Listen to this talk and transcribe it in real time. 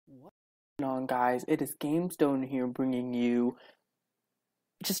on, guys? It is GameStone here bringing you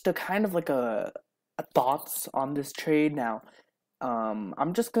just a kind of like a thoughts on this trade. Now,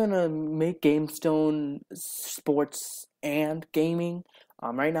 I'm just gonna make GameStone sports and gaming.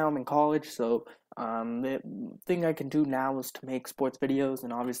 Right now I'm in college, so the thing I can do now is to make sports videos,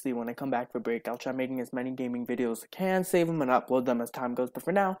 and obviously when I come back for break, I'll try making as many gaming videos as I can, save them and upload them as time goes. But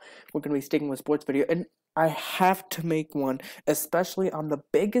for now, we're gonna be sticking with sports video, and I have to make one, especially on the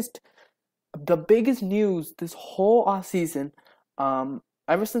biggest news this whole off season.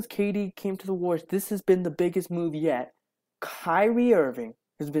 Ever since KD came to the Warriors, this has been the biggest move yet. Kyrie Irving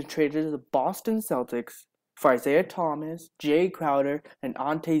has been traded to the Boston Celtics for Isaiah Thomas, Jay Crowder, and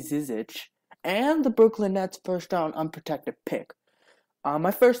Ante Zizic, and the Brooklyn Nets first round unprotected pick.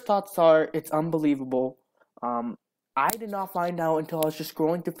 My first thoughts are it's unbelievable. I did not find out until I was just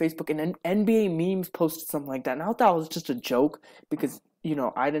scrolling through Facebook and then NBA memes posted something like that. And I thought it was just a joke because,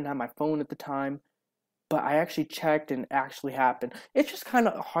 I didn't have my phone at the time. But I actually checked and it actually happened. It's just kind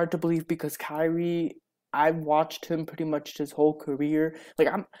of hard to believe because Kyrie, I've watched him pretty much his whole career. Like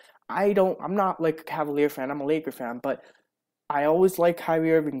I'm not like a Cavalier fan. I'm a Laker fan, but I always liked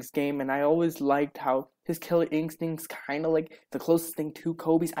Kyrie Irving's game, and I always liked how his killer instincts kind of like the closest thing to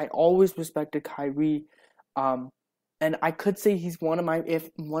Kobe's. I always respected Kyrie, and I could say he's one of my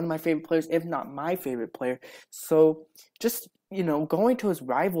favorite players, if not my favorite player. So just going to his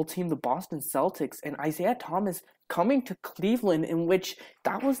rival team, the Boston Celtics, and Isaiah Thomas coming to Cleveland, in which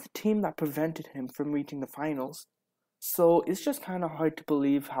that was the team that prevented him from reaching the finals. So it's just kind of hard to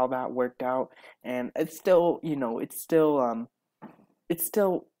believe how that worked out, and it's still, it's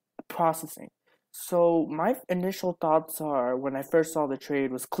still processing. So my initial thoughts are when I first saw the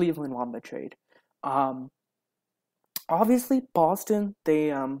trade was Cleveland won the trade. Um, Obviously Boston they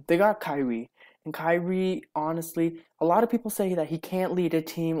got Kyrie. And Kyrie, honestly, a lot of people say that he can't lead a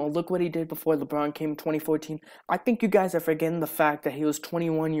team. Or look what he did before LeBron came in 2014. I think you guys are forgetting the fact that he was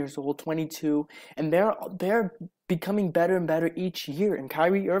 21 years old, 22, and they're becoming better and better each year. And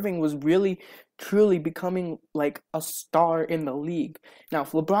Kyrie Irving was really, truly becoming like a star in the league. Now,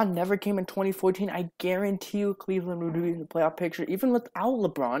 if LeBron never came in 2014, I guarantee you Cleveland would be in the playoff picture, even without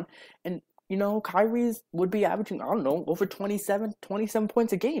LeBron. And Kyrie's would be averaging, I don't know, over 27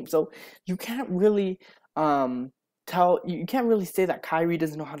 points a game. So you can't really you can't really say that Kyrie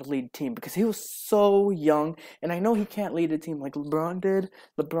doesn't know how to lead a team because he was so young. And I know he can't lead a team like LeBron did.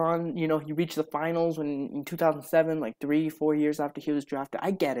 LeBron, he reached the finals in 2007, like 3-4 years after he was drafted.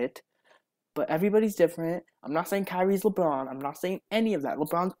 I get it. But everybody's different. I'm not saying Kyrie's LeBron. I'm not saying any of that.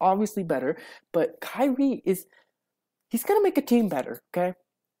 LeBron's obviously better. But he's going to make a team better, okay?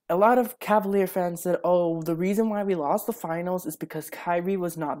 A lot of Cavalier fans said, oh, the reason why we lost the finals is because Kyrie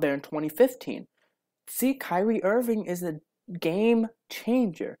was not there in 2015. See, Kyrie Irving is a game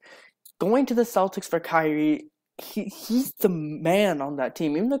changer. Going to the Celtics for Kyrie, he's the man on that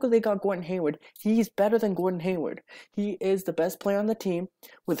team. Even though they got Gordon Hayward, he's better than Gordon Hayward. He is the best player on the team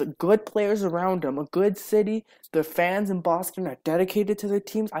with good players around him, a good city. The fans in Boston are dedicated to their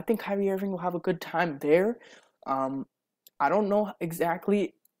teams. I think Kyrie Irving will have a good time there. I don't know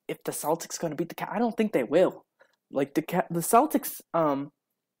exactly if the Celtics going to beat the Cavs. I don't think they will. Like the Celtics,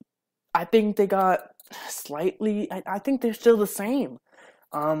 I think they got slightly. I think they're still the same.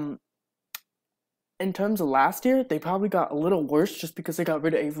 In terms of last year, they probably got a little worse just because they got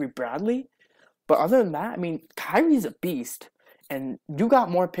rid of Avery Bradley. But other than that, I mean, Kyrie's a beast, and you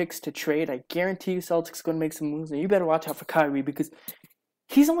got more picks to trade. I guarantee you, Celtics going to make some moves, and you better watch out for Kyrie because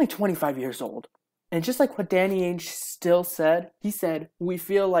he's only 25 years old. And just like what Danny Ainge still said, he said, we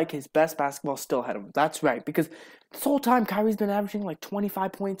feel like his best basketball is still ahead of him. That's right, because this whole time Kyrie's been averaging like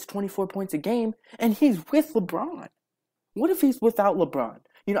 25 points, 24 points a game, and he's with LeBron. What if he's without LeBron?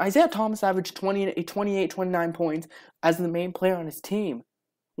 Isaiah Thomas averaged 28, 29 points as the main player on his team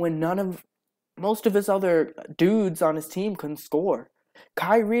when most of his other dudes on his team couldn't score.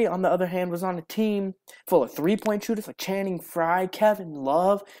 Kyrie, on the other hand, was on a team full of three-point shooters like Channing Frye, Kevin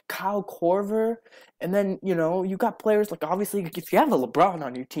Love, Kyle Korver, and then, you got players like, obviously, if you have a LeBron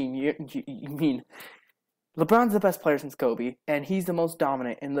on your team, you mean, LeBron's the best player since Kobe, and he's the most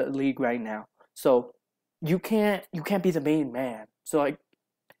dominant in the league right now. So, you can't be the main man. So,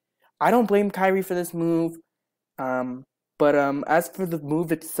 I don't blame Kyrie for this move, but as for the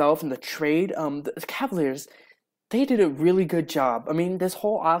move itself and the trade, the Cavaliers, they did a really good job. I mean, this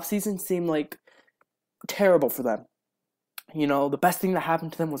whole offseason seemed like terrible for them. The best thing that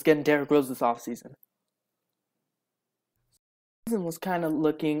happened to them was getting Derrick Rose this offseason. Season was kind of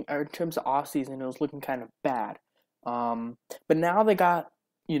looking, or in terms of offseason, it was looking kind of bad. But now they got,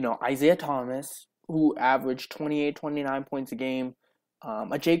 Isaiah Thomas, who averaged 28, 29 points a game,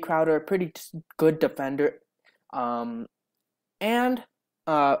 A Jay Crowder, a pretty good defender, um, and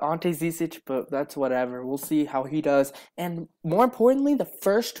Ante Zizic, but that's whatever. We'll see how he does. And more importantly, the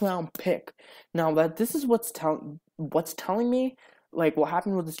first round pick. Now that this is what's telling me, like what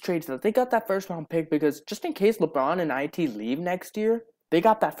happened with this trade, is that they got that first round pick because just in case LeBron and IT leave next year, they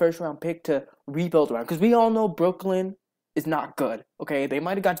got that first round pick to rebuild around. Because we all know Brooklyn is not good. Okay, they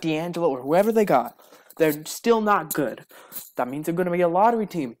might have got D'Angelo or whoever they got. They're still not good. That means they're going to be a lottery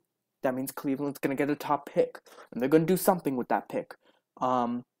team. That means Cleveland's going to get a top pick. And they're going to do something with that pick.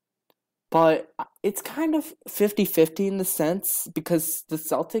 But it's kind of 50-50 in the sense because the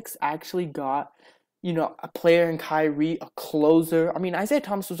Celtics actually got, a player in KYRIE, a closer. I mean, Isaiah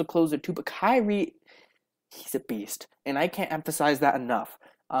Thomas was a closer too, but KYRIE, he's a beast. And I can't emphasize that enough.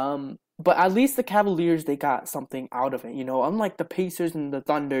 But at least the Cavaliers, they got something out of it. Unlike the Pacers and the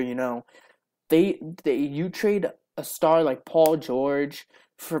Thunder, you trade a star like Paul George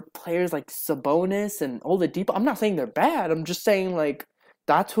for players like Sabonis and Oladipo. I'm not saying they're bad. I'm just saying like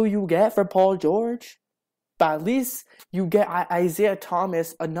that's who you get for Paul George. But at least you get Isaiah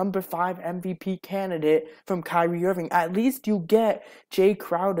Thomas, a number 5 MVP candidate from Kyrie Irving. At least you get Jay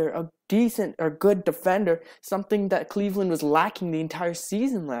Crowder, a decent or good defender, something that Cleveland was lacking the entire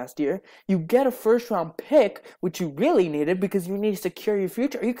season last year. You get a first-round pick, which you really needed because you need to secure your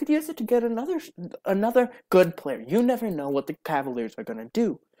future. Or you could use it to get another good player. You never know what the Cavaliers are going to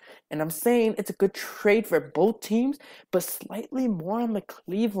do. And I'm saying it's a good trade for both teams, but slightly more on the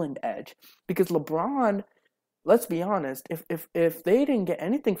Cleveland edge. Because LeBron, let's be honest, if they didn't get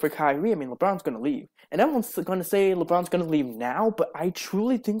anything for Kyrie, I mean, LeBron's going to leave. And everyone's going to say LeBron's going to leave now, but I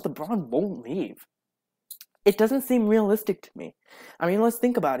truly think LeBron won't leave. It doesn't seem realistic to me. I mean, let's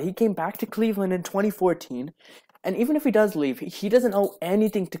think about it. He came back to Cleveland in 2014, and even if he does leave, he doesn't owe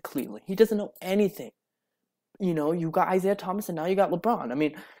anything to Cleveland. He doesn't owe anything. You got Isaiah Thomas and now you got LeBron. I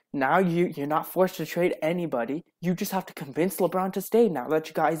mean, now you're not forced to trade anybody. You just have to convince LeBron to stay. Now that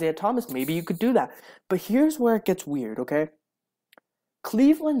you got Isaiah Thomas, maybe you could do that. But here's where it gets weird, okay?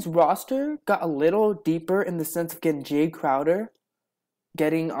 Cleveland's roster got a little deeper in the sense of getting Jay Crowder,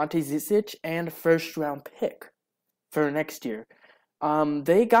 getting Ante Zizic, and a first-round pick for next year.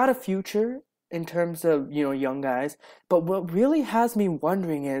 They got a future in terms of, young guys. But what really has me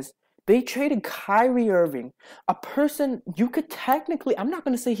wondering is, they traded Kyrie Irving, a person you could technically, I'm not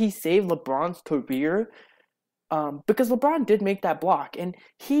going to say he saved LeBron's career, because LeBron did make that block, and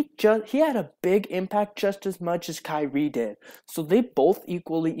he had a big impact just as much as Kyrie did. So they both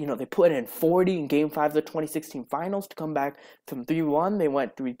equally, they put in 40 in Game 5 of the 2016 Finals to come back from 3-1. They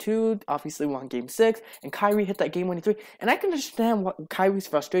went 3-2, obviously won Game 6, and Kyrie hit that game-winning 3. And I can understand Kyrie's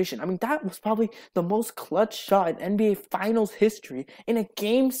frustration. I mean, that was probably the most clutch shot in NBA Finals history in a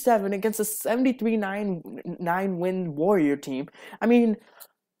Game 7 against a 73-9 win Warrior team. I mean,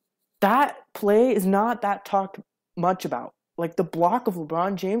 that play is not that talked much about. Like, the block of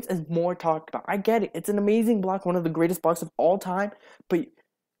LeBron James is more talked about. I get it. It's an amazing block, one of the greatest blocks of all time. But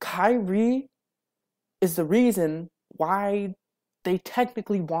Kyrie is the reason why they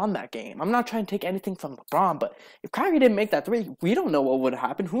technically won that game. I'm not trying to take anything from LeBron, but if Kyrie didn't make that 3, we don't know what would have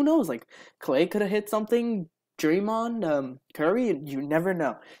happened. Who knows? Like, Clay could have hit something, Draymond, Curry, you never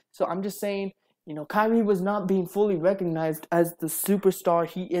know. So I'm just saying, Kyrie was not being fully recognized as the superstar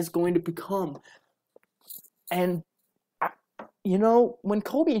he is going to become. And, when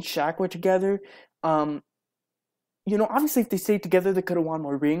Kobe and Shaq were together, obviously if they stayed together, they could have won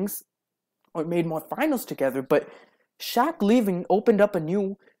more rings or made more finals together. But Shaq leaving opened up a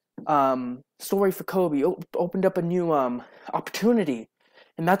new story for Kobe, opened up a new opportunity.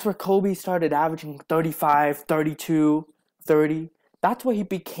 And that's where Kobe started averaging 35, 32, 30. That's where he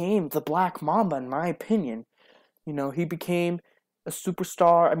became the Black Mamba, in my opinion. He became a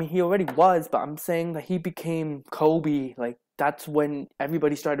superstar. I mean, he already was, but I'm saying that he became Kobe. Like, that's when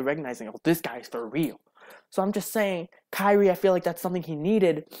everybody started recognizing, oh, this guy's for real. So I'm just saying, Kyrie, I feel like that's something he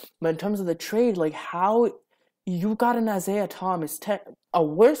needed. But in terms of the trade, like, how you got an Isaiah Thomas, a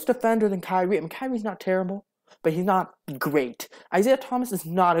worse defender than Kyrie. I mean, Kyrie's not terrible, but he's not great. Isaiah Thomas is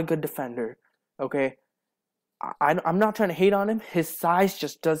not a good defender, okay? I'm not trying to hate on him. His size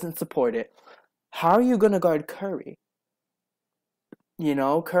just doesn't support it. How are you going to guard Curry?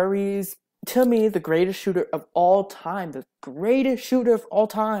 Curry's, to me, the greatest shooter of all time. The greatest shooter of all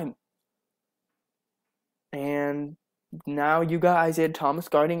time. And now you got Isaiah Thomas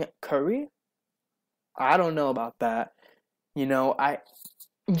guarding Curry? I don't know about that.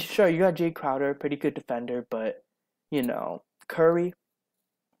 Sure, you got Jay Crowder, pretty good defender, but, Curry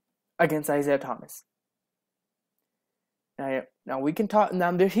against Isaiah Thomas. Now we can talk.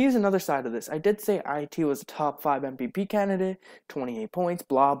 Now here's another side of this. I did say IT was a top 5 MVP candidate, 28 points,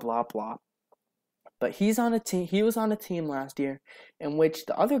 blah blah blah. But he's on a team. He was on a team last year in which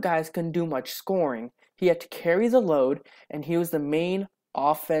the other guys couldn't do much scoring. He had to carry the load, and he was the main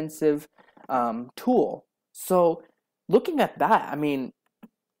offensive tool. So looking at that, I mean,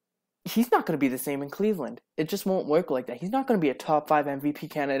 he's not going to be the same in Cleveland. It just won't work like that. He's not going to be a top 5 MVP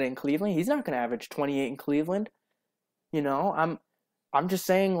candidate in Cleveland. He's not going to average 28 in Cleveland. You know, I'm just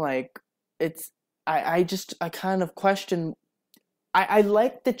saying, like, it's I kind of question. I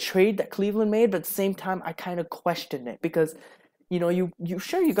like the trade that Cleveland made, but at the same time I kind of question it because, you know, you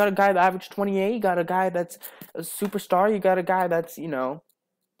sure you got a guy that averaged 28, you got a guy that's a superstar, you got a guy that's, you know,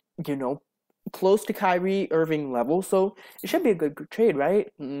 close to Kyrie Irving level, so it should be a good trade,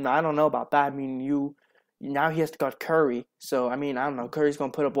 right? I don't know about that. I mean, now he has to guard Curry, so I mean, I don't know. Curry's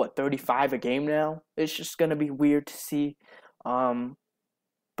gonna put up what 35 a game now. It's just gonna be weird to see.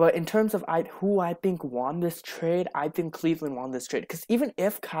 But in terms of who I think won this trade, I think Cleveland won this trade because even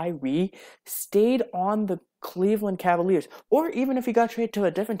if Kyrie stayed on the Cleveland Cavaliers, or even if he got traded to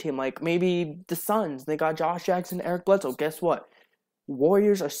a different team, like maybe the Suns, they got Josh Jackson, Eric Bledsoe. Guess what?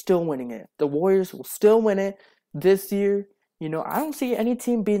 Warriors are still winning it. The Warriors will still win it this year. You know, I don't see any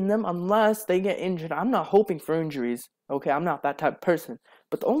team beating them unless they get injured. I'm not hoping for injuries. Okay, I'm not that type of person.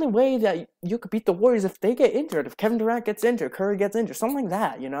 But the only way that you could beat the Warriors if they get injured, if Kevin Durant gets injured, Curry gets injured, something like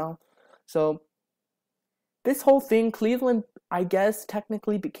that, you know? So this whole thing, Cleveland, I guess,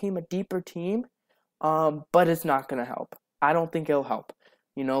 technically became a deeper team, but it's not going to help. I don't think it'll help.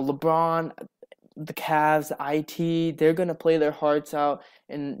 You know, LeBron, the Cavs, IT, they're going to play their hearts out,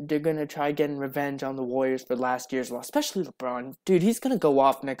 and they're going to try getting revenge on the Warriors for last year's loss, especially LeBron. Dude, he's going to go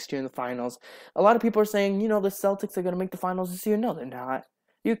off next year in the finals. A lot of people are saying, you know, the Celtics are going to make the finals this year. No, they're not.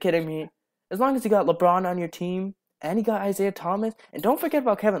 You kidding me? As long as you got LeBron on your team, and you got Isaiah Thomas, and don't forget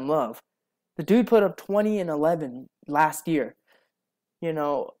about Kevin Love. The dude put up 20 and 11 last year. You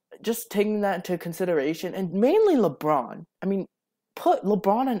know, just taking that into consideration, and mainly LeBron. I mean, put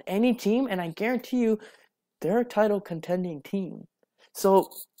LeBron on any team, and I guarantee you, they're a title contending team.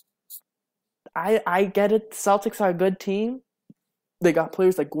 So, I get it. The Celtics are a good team. They got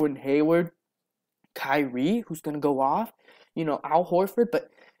players like Gordon Hayward, Kyrie, who's going to go off, you know, Al Horford. But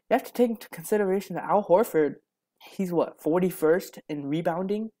you have to take into consideration that Al Horford, he's what, 41st in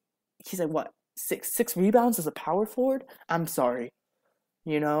rebounding? He's like, what, six rebounds as a power forward? I'm sorry,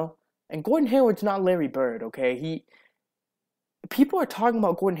 you know? And Gordon Hayward's not Larry Bird, okay? People are talking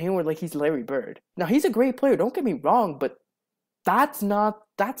about Gordon Hayward like he's Larry Bird. Now, he's a great player, don't get me wrong, but that's not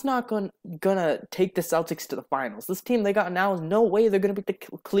gonna take the Celtics to the finals. This team they got now is no way they're gonna beat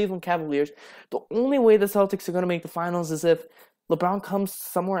the Cleveland Cavaliers. The only way the Celtics are gonna make the finals is if LeBron comes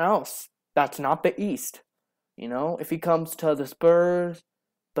somewhere else. That's not the East. You know, if he comes to the Spurs,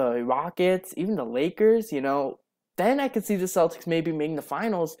 the Rockets, even the Lakers, you know, then I could see the Celtics maybe making the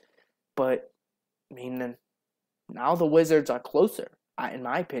finals. But I mean, now the Wizards are closer, in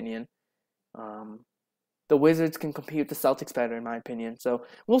my opinion. The Wizards can compete with the Celtics better, in my opinion. So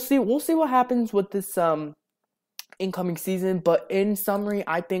we'll see. We'll see what happens with this incoming season. But in summary,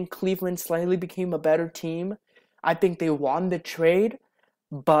 I think Cleveland slightly became a better team. I think they won the trade,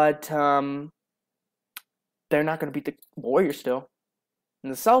 but they're not going to beat the Warriors still.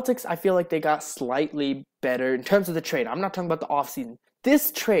 And the Celtics, I feel like they got slightly better in terms of the trade. I'm not talking about the offseason.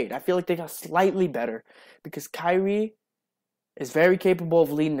 This trade, I feel like they got slightly better because Kyrie is very capable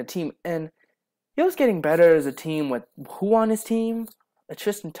of leading the team. And he was getting better as a team with who on his team?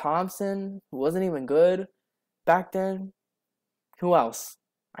 Tristan Thompson, who wasn't even good back then. Who else?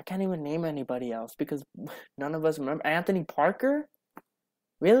 I can't even name anybody else because none of us remember. Anthony Parker?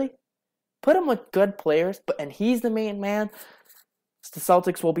 Really? Put him with good players, and he's the main man. The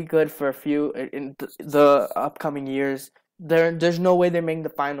Celtics will be good for a few in the upcoming years. There's no way they're making the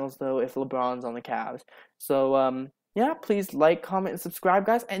finals, though, if LeBron's on the Cavs. So, yeah, please like, comment, and subscribe,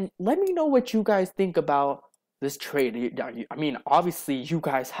 guys. And let me know what you guys think about this trade. I mean, obviously, you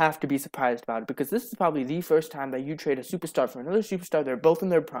guys have to be surprised about it because this is probably the first time that you trade a superstar for another superstar. They're both in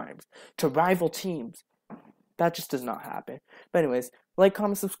their primes to rival teams. That just does not happen. But anyways, like,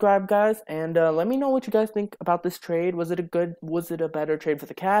 comment, subscribe, guys. And let me know what you guys think about this trade. Was it a better trade for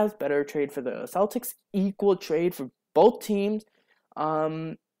the Cavs? Better trade for the Celtics? Equal trade for both teams?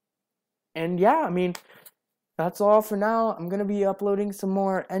 And yeah, I mean, that's all for now. I'm going to be uploading some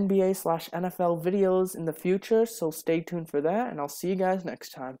more NBA/NFL videos in the future, so stay tuned for that, and I'll see you guys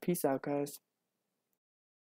next time. Peace out, guys.